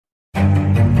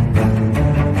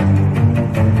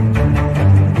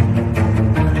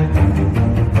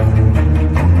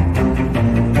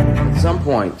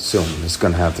point soon, it's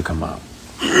going to have to come out.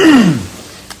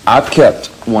 I've kept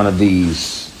one of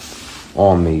these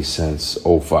on me since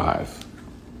 '05.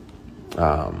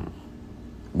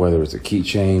 Whether it's a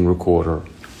keychain recorder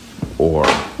or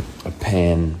a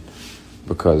pen,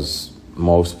 because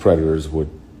most predators would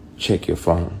check your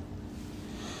phone.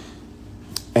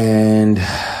 And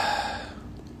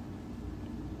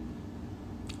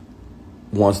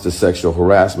once the sexual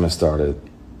harassment started,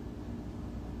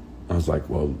 I was like,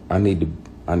 well, I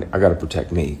got to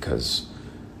protect me, because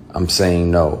I'm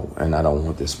saying no, and I don't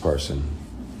want this person,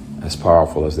 as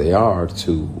powerful as they are,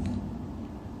 to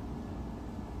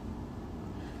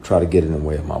try to get in the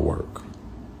way of my work.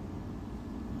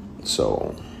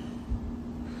 So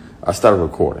I started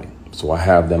recording. So I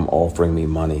have them offering me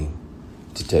money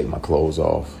to take my clothes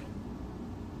off.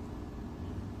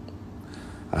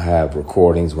 I have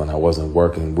recordings when I wasn't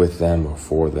working with them or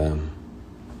for them.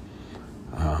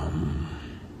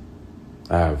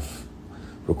 I have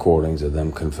recordings of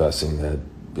them confessing that,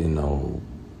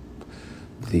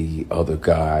 the other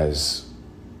guys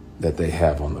that they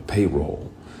have on the payroll,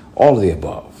 all of the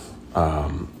above.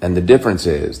 And the difference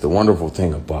is, the wonderful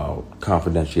thing about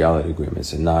confidentiality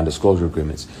agreements and non-disclosure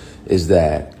agreements is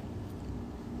that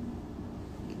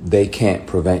they can't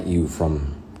prevent you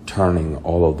from turning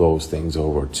all of those things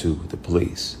over to the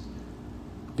police,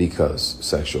 because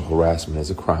sexual harassment is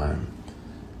a crime.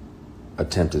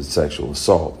 Attempted sexual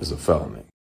assault is a felony.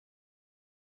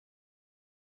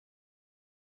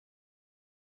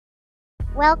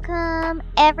 Welcome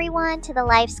everyone to the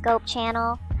LifeScope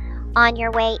channel. On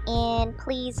your way in,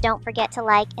 please don't forget to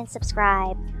like and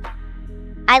subscribe.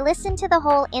 I listened to the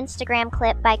whole Instagram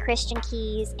clip by Christian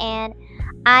Keys, and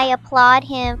I applaud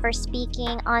him for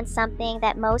speaking on something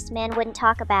that most men wouldn't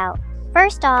talk about.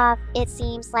 First off, it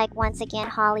seems like once again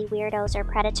Holly weirdos or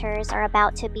predators are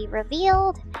about to be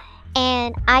revealed,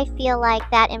 and I feel like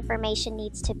that information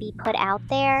needs to be put out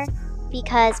there,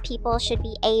 because people should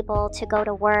be able to go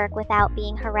to work without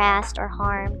being harassed or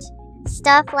harmed.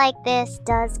 Stuff like this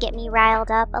does get me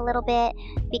riled up a little bit,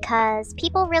 because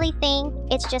people really think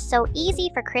it's just so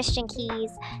easy for Christian Keys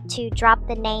to drop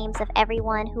the names of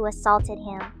everyone who assaulted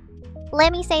him.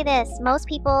 Let me say this, most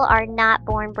people are not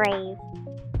born brave,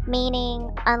 meaning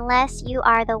unless you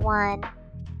are the one,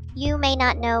 you may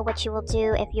not know what you will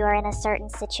do if you are in a certain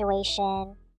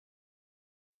situation.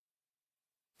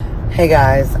 Hey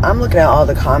guys, I'm looking at all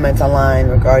the comments online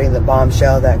regarding the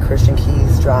bombshell that Christian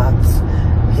Keys dropped.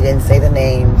 He didn't say the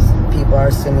names. People are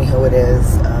assuming who it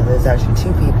is. There's actually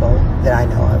 2 people that I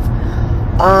know of.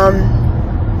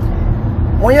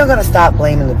 When you're gonna stop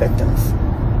blaming the victims?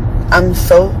 I'm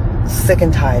so sick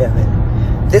and tired of it.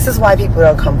 This is why people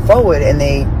don't come forward, and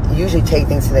they usually take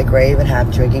things to their grave and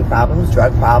have drinking problems,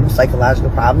 drug problems, psychological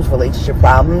problems, relationship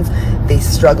problems. They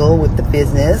struggle with the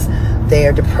business. They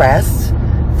are depressed.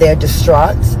 They're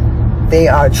distraught. They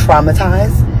are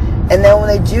traumatized. And then when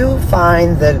they do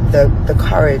find the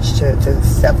courage to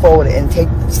step forward and take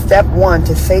step one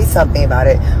to say something about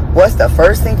it, what's the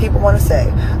first thing people want to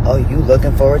say? Oh, you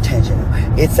looking for attention.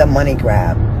 It's a money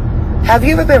grab. Have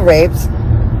you ever been raped?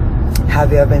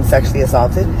 Have you ever been sexually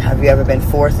assaulted? Have you ever been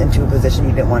forced into a position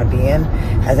you didn't want to be in?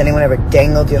 Has anyone ever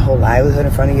dangled your whole livelihood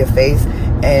in front of your face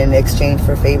in exchange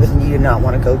for favors, and you did not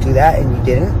want to go do that and you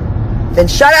didn't? Then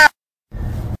shut up!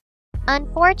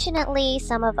 Unfortunately,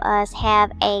 some of us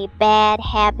have a bad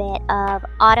habit of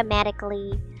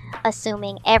automatically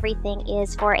assuming everything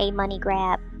is for a money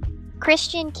grab.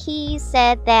 Christian Keys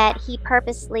said that he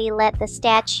purposely let the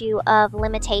statute of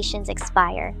limitations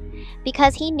expire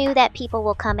because he knew that people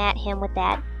will come at him with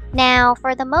that. Now,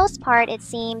 for the most part, it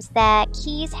seems that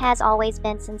Keys has always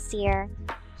been sincere.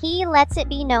 He lets it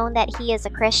be known that he is a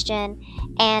Christian,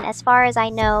 and as far as I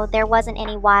know, there wasn't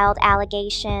any wild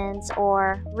allegations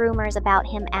or rumors about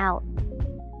him out.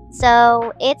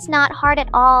 So it's not hard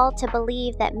at all to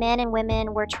believe that men and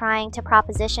women were trying to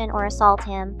proposition or assault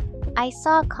him. I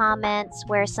saw comments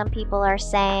where some people are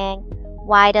saying,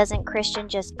 why doesn't Christian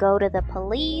just go to the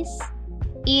police?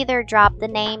 Either drop the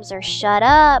names or shut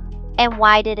up. And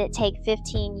why did it take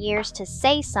 15 years to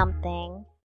say something?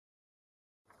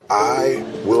 I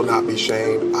will not be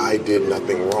shamed. I did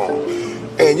nothing wrong.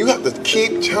 And you have to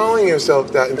keep telling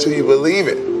yourself that until you believe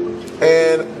it.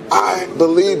 And I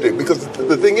believed it because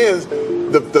the thing is,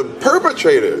 the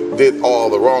perpetrator did all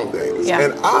the wrong things. Yeah.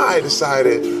 And I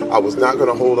decided I was not going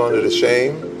to hold on to the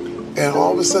shame. And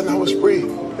all of a sudden I was free.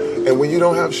 And when you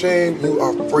don't have shame, you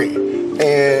are free.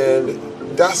 And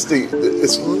that's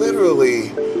it's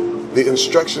literally the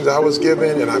instructions I was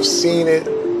given, and I've seen it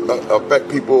affect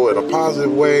people in a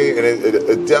positive way, and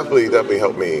it definitely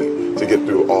helped me to get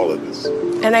through all of this.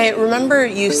 And I remember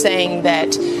you saying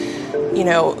that you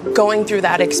know, going through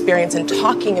that experience and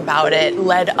talking about it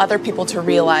led other people to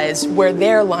realize where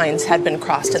their lines had been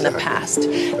crossed in the past.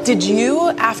 Did you,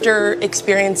 after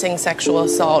experiencing sexual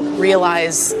assault,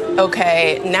 realize,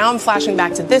 okay, now I'm flashing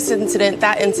back to this incident,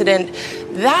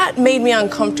 that made me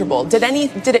uncomfortable? Did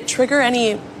it trigger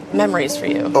any memories for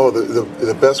you? Oh,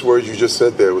 the best word you just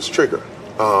said there was trigger.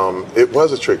 It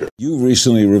was a trigger. You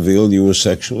recently revealed you were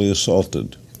sexually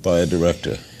assaulted by a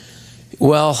director.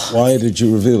 Well, why did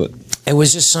you reveal it? It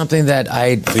was just something that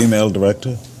Female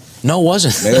director? No, it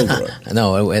wasn't. Male director?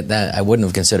 No, I wouldn't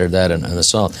have considered that an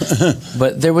assault.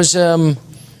 But there was,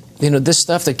 you know, this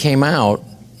stuff that came out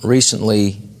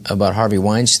recently about Harvey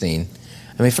Weinstein.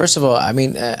 I mean, first of all, I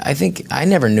mean, I think I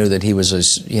never knew that he was a,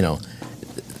 you know,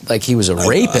 like he was a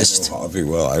rapist. I know Harvey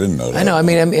well. I didn't know that. I know. I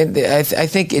mean, I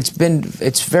think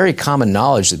it's very common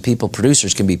knowledge that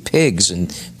producers can be pigs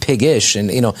and piggish,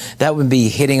 and you know that would be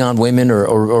hitting on women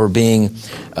or being,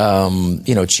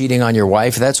 you know, cheating on your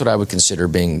wife. That's what I would consider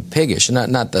being piggish,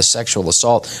 not the sexual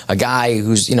assault. A guy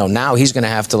who's, you know, now he's going to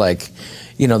have to, like,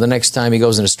 you know, the next time he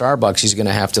goes into Starbucks, he's going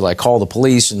to have to, like, call the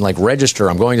police and, like, register.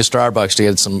 I'm going to Starbucks to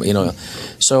get some, you know.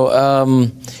 So,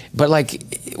 but, like,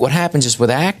 what happens is with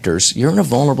actors, you're in a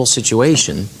vulnerable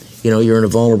situation. You know, you're in a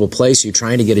vulnerable place. You're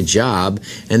trying to get a job,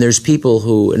 and there's people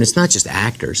who, and it's not just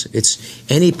actors. It's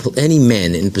any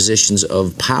men in positions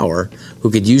of power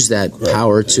who could use that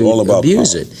power to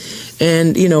abuse it.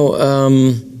 And you know,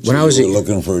 when I was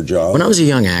looking for a job, when I was a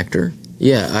young actor.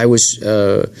 Yeah, I was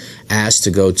asked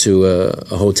to go to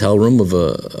a hotel room of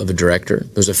a director.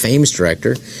 There was a famous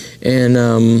director, and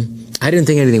I didn't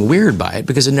think anything weird by it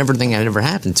because I never think it ever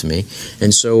happened to me.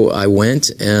 And so I went,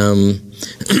 and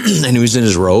he was in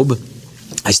his robe.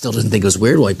 I still didn't think it was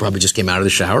weird. Well, he probably just came out of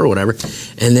the shower or whatever.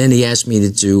 And then he asked me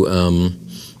to do,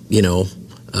 you know,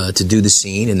 to do the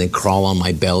scene and then crawl on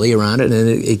my belly around it, and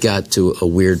it got to a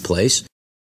weird place.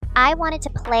 I wanted to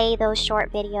play those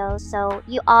short videos so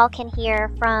you all can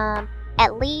hear from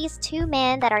at least 2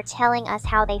 men that are telling us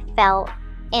how they felt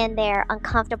in their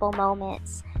uncomfortable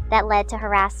moments that led to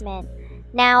harassment.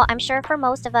 Now, I'm sure for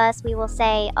most of us, we will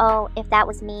say, oh, if that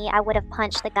was me, I would have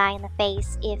punched the guy in the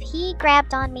face if he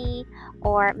grabbed on me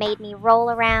or made me roll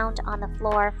around on the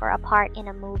floor for a part in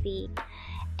a movie.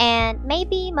 And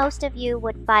maybe most of you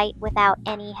would fight without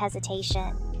any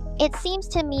hesitation. It seems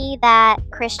to me that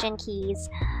Christian Keys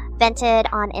vented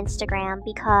on Instagram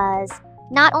because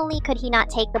not only could he not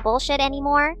take the bullshit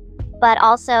anymore, but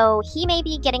also he may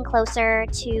be getting closer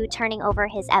to turning over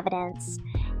his evidence.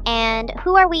 And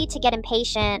who are we to get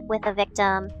impatient with a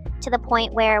victim to the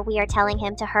point where we are telling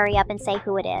him to hurry up and say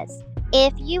who it is?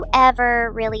 If you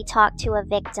ever really talk to a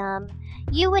victim,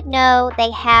 you would know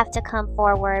they have to come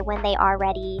forward when they are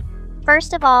ready.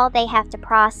 First of all, they have to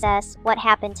process what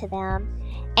happened to them.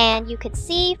 And you could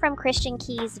see from Christian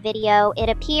Key's video, it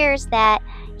appears that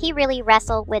he really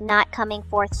wrestled with not coming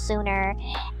forth sooner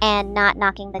and not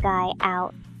knocking the guy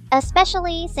out.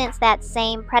 Especially since that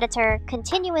same predator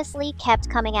continuously kept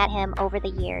coming at him over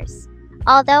the years.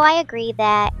 Although I agree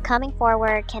that coming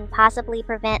forward can possibly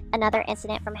prevent another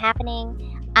incident from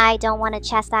happening, I don't want to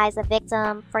chastise a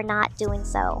victim for not doing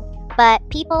so. But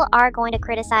people are going to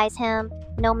criticize him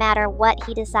no matter what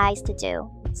he decides to do.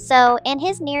 So in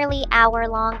his nearly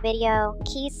hour-long video,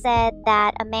 Keys said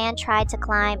that a man tried to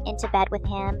climb into bed with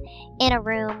him in a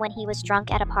room when he was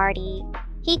drunk at a party.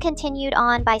 He continued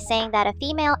on by saying that a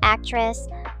female actress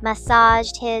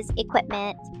massaged his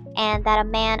equipment and that a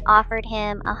man offered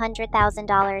him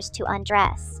 $100,000 to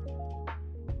undress.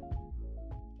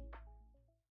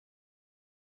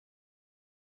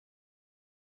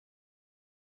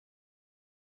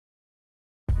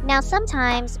 Now,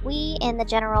 sometimes we in the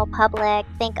general public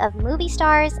think of movie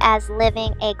stars as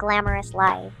living a glamorous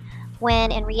life,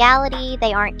 when in reality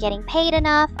they aren't getting paid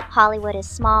enough, Hollywood is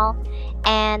small,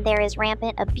 and there is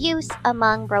rampant abuse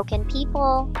among broken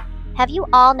people. Have you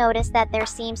all noticed that there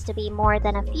seems to be more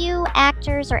than a few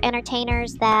actors or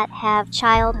entertainers that have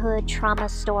childhood trauma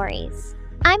stories?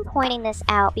 I'm pointing this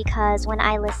out because when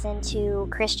I listened to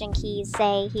Christian Keys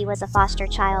say he was a foster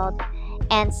child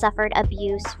and suffered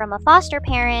abuse from a foster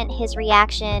parent, his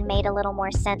reaction made a little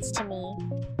more sense to me.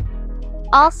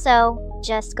 Also,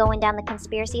 just going down the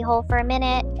conspiracy hole for a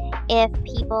minute, if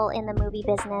people in the movie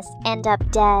business end up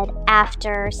dead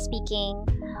after speaking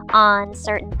on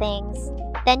certain things,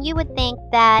 then you would think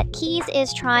that Keys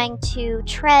is trying to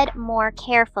tread more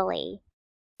carefully.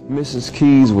 Mrs.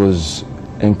 Keys was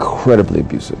incredibly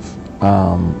abusive.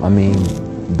 I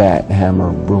mean, bat,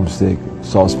 hammer, broomstick,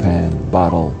 saucepan,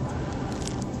 bottle.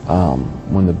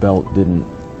 When the belt didn't,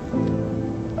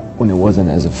 when it wasn't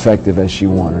as effective as she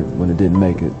wanted, when it didn't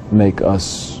make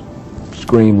us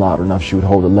scream loud enough, she would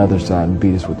hold the leather side and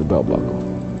beat us with the belt buckle.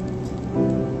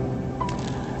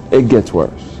 It gets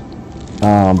worse.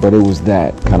 But it was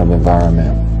that kind of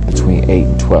environment between 8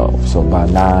 and 12. So by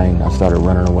 9, I started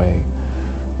running away.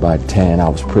 By 10, I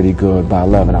was pretty good. By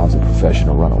 11, I was a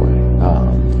professional runaway.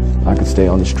 I could stay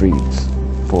on the streets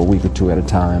for a week or two at a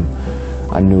time.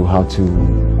 I knew how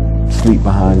to sleep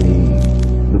behind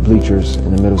the bleachers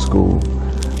in the middle school,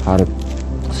 how to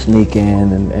sneak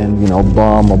in and you know,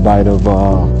 bum a bite of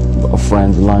a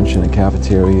friend's lunch in the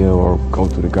cafeteria, or go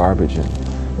through the garbage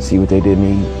and see what they didn't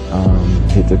eat,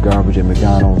 hit the garbage at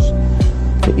McDonald's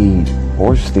to eat,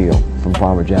 or steal from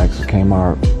Farmer Jack's or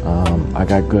Kmart. I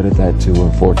got good at that too,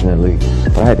 unfortunately,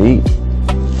 but I had to eat.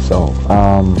 So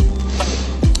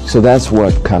that's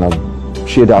what kind of,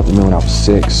 she adopted me when I was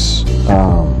 6,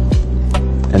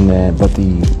 and then, but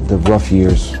the rough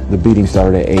years, the beating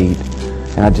started at 8,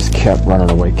 and I just kept running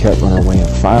away, and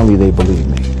finally they believed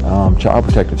me. Child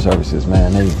Protective Services,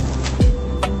 man,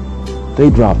 they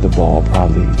dropped the ball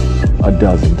probably a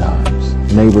dozen times.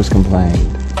 Neighbors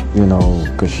complained, you know,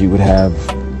 because she would have,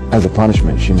 as a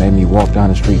punishment, she made me walk down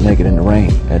the street naked in the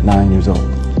rain at 9 years old.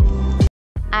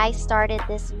 I started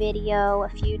this video a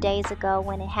few days ago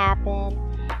when it happened,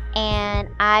 and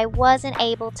I wasn't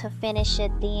able to finish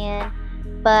it then,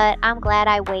 but I'm glad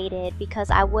I waited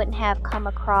because I wouldn't have come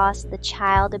across the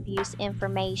child abuse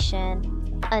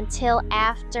information until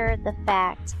after the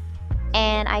fact.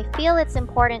 And I feel it's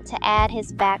important to add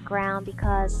his background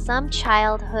because some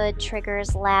childhood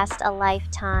triggers last a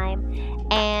lifetime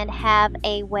and have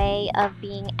a way of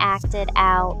being acted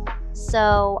out.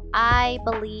 So I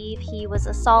believe he was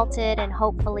assaulted, and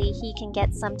hopefully he can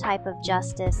get some type of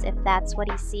justice if that's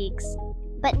what he seeks.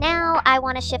 But now I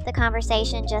want to shift the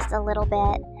conversation just a little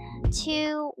bit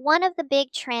to one of the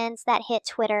big trends that hit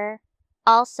Twitter,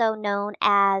 also known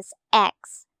as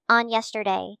X, on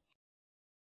yesterday.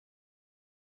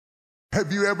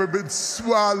 Have you ever been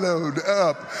swallowed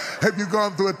up? Have you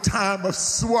gone through a time of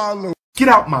swallow? Get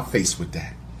out my face with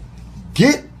that.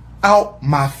 Get out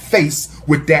my face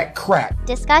with that crap.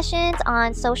 Discussions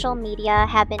on social media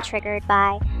have been triggered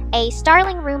by a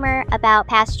startling rumor about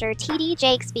Pastor T.D.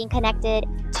 Jakes being connected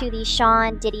to the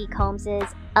Sean Diddy Combs'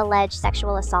 alleged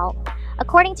sexual assault.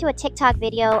 According to a TikTok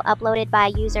video uploaded by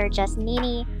user Just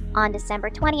Nini on December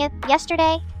 20th,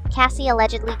 yesterday, Cassie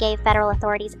allegedly gave federal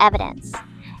authorities evidence,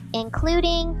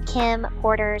 including Kim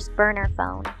Porter's burner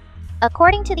phone.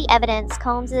 According to the evidence,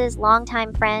 Combs'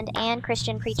 longtime friend and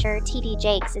Christian preacher T.D.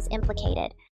 Jakes is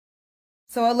implicated.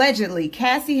 So allegedly,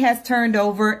 Cassie has turned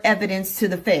over evidence to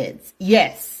the feds.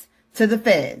 Yes, to the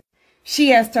feds. She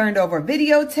has turned over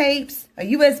videotapes, a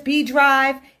USB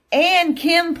drive, and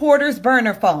Kim Porter's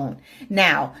burner phone.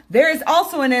 Now, there is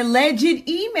also an alleged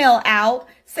email out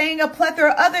saying a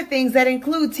plethora of other things that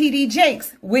include T.D.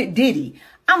 Jakes with Diddy.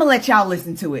 I'm gonna let y'all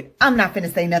listen to it. I'm not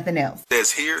finna say nothing else.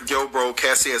 Says here, yo bro,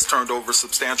 Cassie has turned over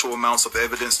substantial amounts of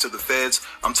evidence to the feds.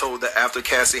 I'm told that after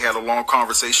Cassie had a long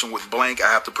conversation with blank, I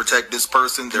have to protect this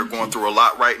person. They're going through a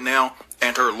lot right now.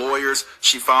 And her lawyers,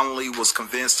 she finally was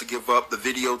convinced to give up the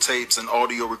videotapes and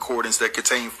audio recordings that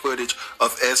contain footage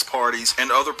of S parties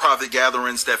and other private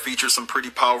gatherings that feature some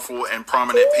pretty powerful and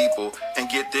prominent people. And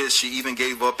get this, she even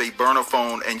gave up a burner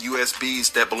phone and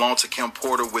USBs that belong to Kim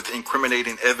Porter with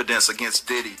incriminating evidence against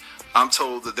Diddy. I'm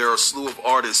told that there are a slew of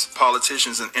artists,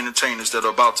 politicians, and entertainers that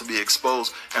are about to be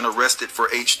exposed and arrested for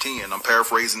H10. I'm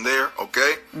paraphrasing there,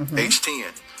 okay? H10.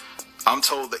 I'm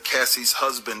told that Cassie's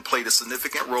husband played a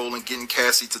significant role in getting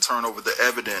Cassie to turn over the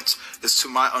evidence. It's to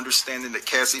my understanding that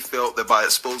Cassie felt that by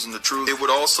exposing the truth, it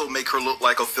would also make her look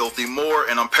like a filthy Moor,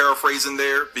 and I'm paraphrasing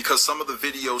there because some of the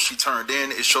videos she turned in,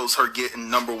 it shows her getting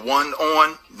number one,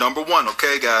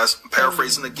 okay guys, I'm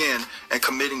paraphrasing again, and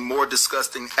committing more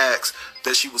disgusting acts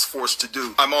that she was forced to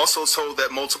do. I'm also told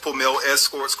that multiple male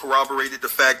escorts corroborated the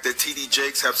fact that T.D.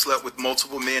 Jakes have slept with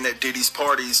multiple men at Diddy's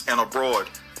parties and abroad,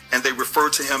 and they refer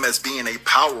to him as being a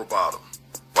power bottom.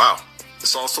 Wow.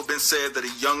 It's also been said that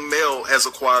a young male has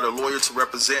acquired a lawyer to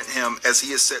represent him as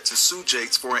he is set to sue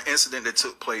Jakes for an incident that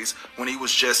took place when he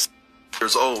was just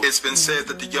years old. It's been said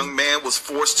that the young man was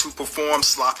forced to perform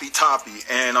sloppy toppy,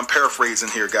 and I'm paraphrasing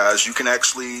here, guys. You can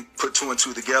actually put two and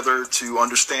two together to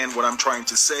understand what I'm trying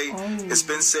to say. It's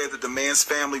been said that the man's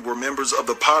family were members of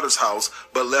the Potter's House,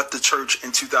 but left the church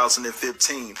in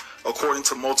 2015. According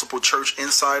to multiple church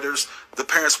insiders, the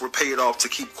parents were paid off to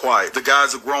keep quiet. The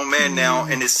guy's a grown man now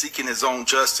and is seeking his own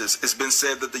justice. It's been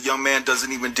said that the young man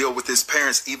doesn't even deal with his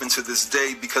parents even to this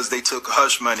day because they took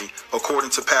hush money. According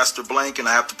to Pastor Blank, and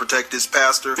I have to protect this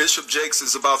pastor, Bishop Jakes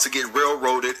is about to get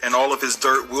railroaded and all of his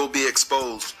dirt will be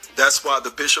exposed. That's why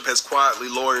the bishop has quietly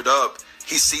lawyered up.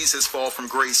 He sees his fall from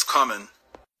grace coming.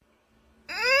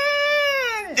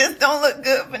 just don't look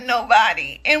good for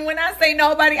nobody. And when I say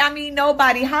nobody, I mean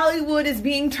nobody. Hollywood is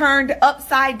being turned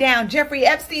upside down. Jeffrey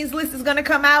Epstein's list is going to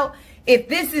come out. If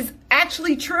this is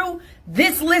actually true,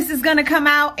 this list is going to come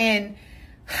out, and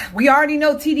we already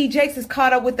know TD Jakes is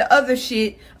caught up with the other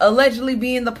shit, allegedly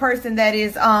being the person that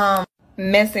is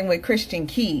messing with Christian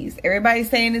Keys. Everybody's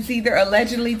saying it's either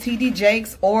allegedly TD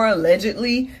Jakes or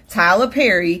allegedly Tyler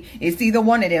Perry. It's either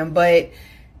one of them. But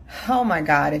oh my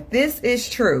God, if this is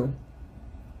true,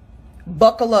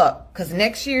 buckle up, because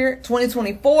next year,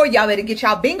 2024, y'all better get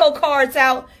y'all bingo cards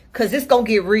out, because it's gonna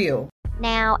get real.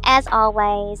 Now, as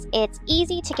always, it's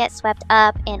easy to get swept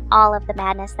up in all of the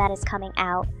madness that is coming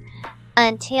out.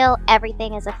 Until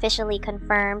everything is officially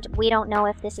confirmed, we don't know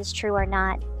if this is true or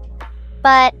not.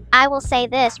 But I will say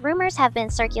this, rumors have been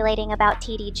circulating about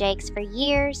TD Jakes for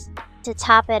years. To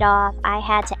top it off, I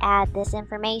had to add this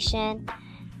information,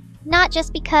 not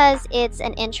just because it's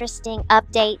an interesting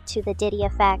update to the Diddy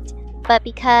effect, but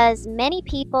because many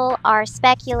people are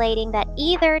speculating that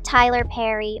either Tyler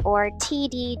Perry or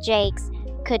TD Jakes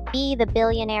could be the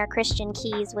billionaire Christian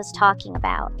Keys was talking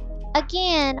about.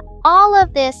 Again, all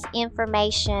of this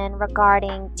information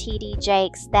regarding TD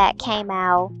Jakes that came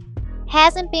out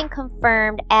hasn't been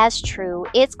confirmed as true.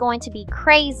 It's going to be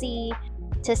crazy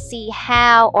to see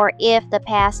how or if the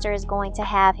pastor is going to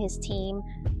have his team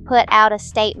put out a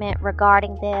statement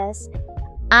regarding this.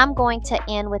 I'm going to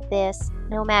end with this.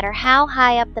 No matter how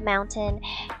high up the mountain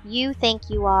you think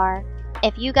you are,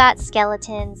 if you got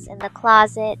skeletons in the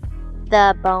closet,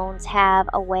 the bones have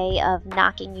a way of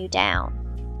knocking you down.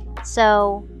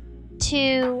 So,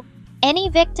 to any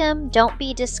victim, don't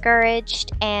be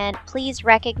discouraged, and please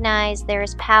recognize there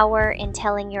is power in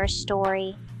telling your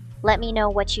story. Let me know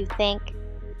what you think.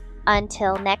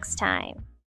 Until next time.